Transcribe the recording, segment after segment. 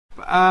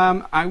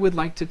I would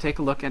like to take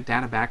a look at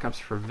data backups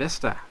for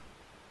Vista.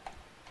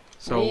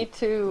 So, me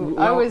too.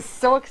 well, I was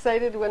so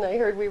excited when I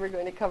heard we were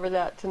going to cover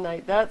that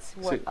tonight. That's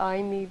what I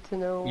need to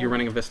know. You're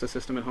running a Vista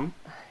system at home?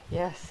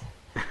 Yes.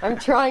 I'm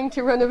trying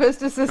to run a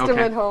Vista system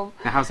at home.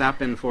 Now, how's that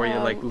been for you,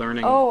 like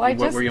learning?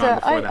 What were you on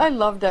before that? I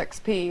loved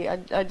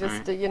XP. I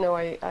just, you know,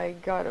 I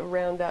got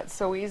around that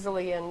so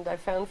easily, and I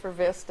found for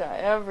Vista,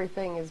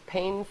 everything is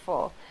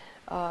painful.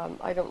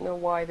 I don't know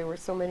why there were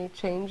so many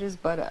changes,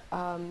 but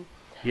I'm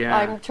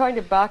trying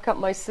to back up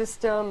my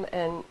system,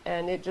 and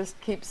it just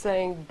keeps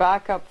saying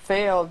backup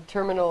failed,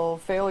 terminal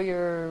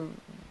failure,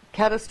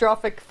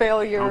 catastrophic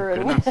failure. Oh,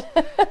 goodness.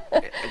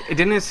 It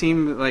didn't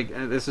seem like,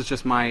 this is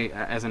just my,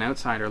 as an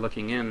outsider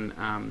looking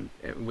in,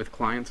 with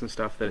clients and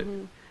stuff, that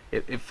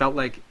it felt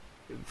like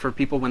for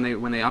people when they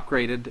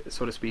upgraded,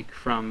 so to speak,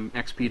 from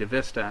XP to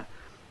Vista,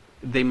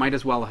 they might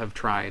as well have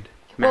tried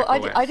Mac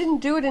OS. I didn't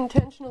do it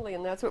intentionally,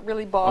 and that's what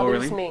really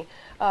bothers me.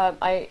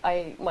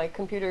 My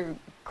computer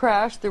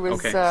crashed. There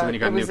was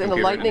it was in a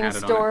lightning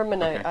storm,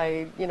 and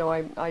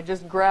I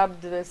just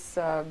grabbed this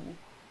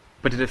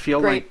but did it feel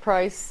great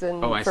price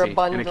and for a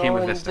bundle, and it came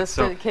with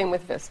Vista. It came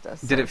with Vista.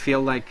 So. Did it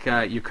feel like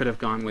you could have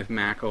gone with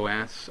Mac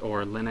OS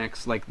or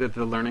Linux? Like the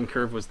learning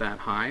curve was that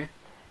high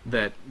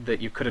that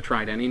you could have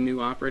tried any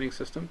new operating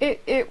system?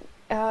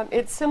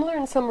 It's similar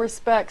in some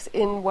respects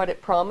in what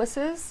it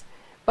promises,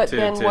 but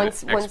then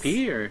once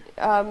XP or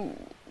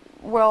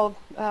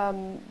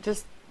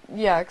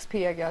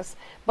XP, I guess.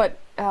 But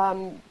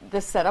the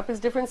setup is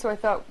different, so I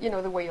thought,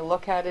 the way you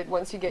look at it,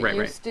 once you get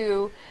used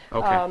to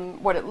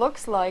what it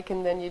looks like,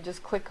 and then you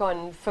just click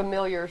on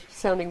familiar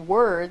sounding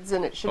words,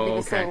 and it should be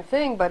the same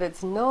thing, but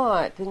it's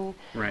not. And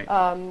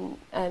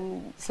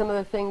and some of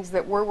the things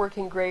that were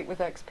working great with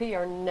XP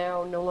are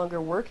now no longer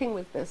working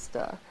with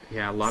Vista.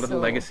 Yeah, a lot of the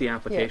legacy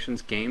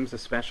applications, games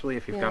especially,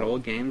 if you've got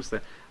old games,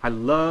 that I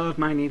love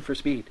my Need for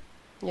Speed.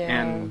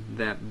 Yeah. And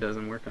that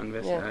doesn't work on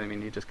Vista. I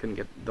mean, you just couldn't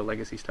get the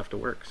legacy stuff to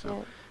work.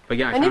 So, but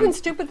and even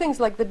stupid things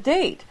like the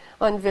date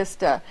on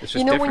Vista. It's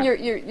just different.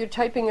 When you're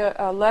typing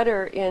a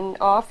letter in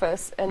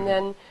Office, and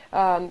then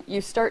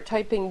you start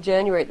typing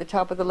January at the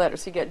top of the letter,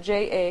 so you get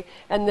JA,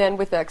 and then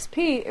with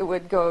XP it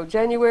would go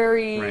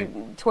January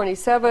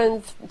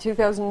 27th,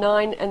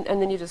 2009,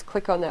 and then you just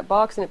click on that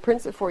box and it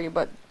prints it for you.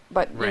 But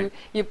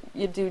you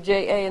do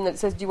JA, and then it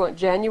says, do you want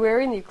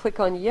January? And you click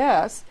on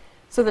yes.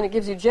 So then it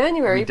gives you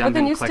January, but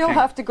then you still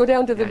have to go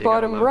down to the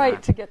bottom right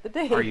to get the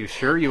date. Are you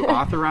sure you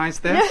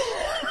authorized this?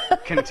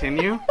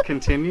 Continue.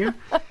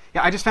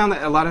 Yeah, I just found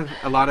that a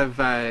lot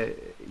of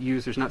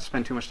users, not to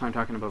spend too much time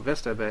talking about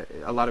Vista, but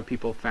a lot of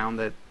people found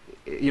that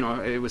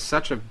it was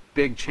such a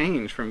big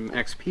change from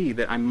XP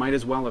that I might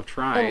as well have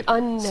tried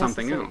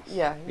something else.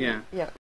 Yeah.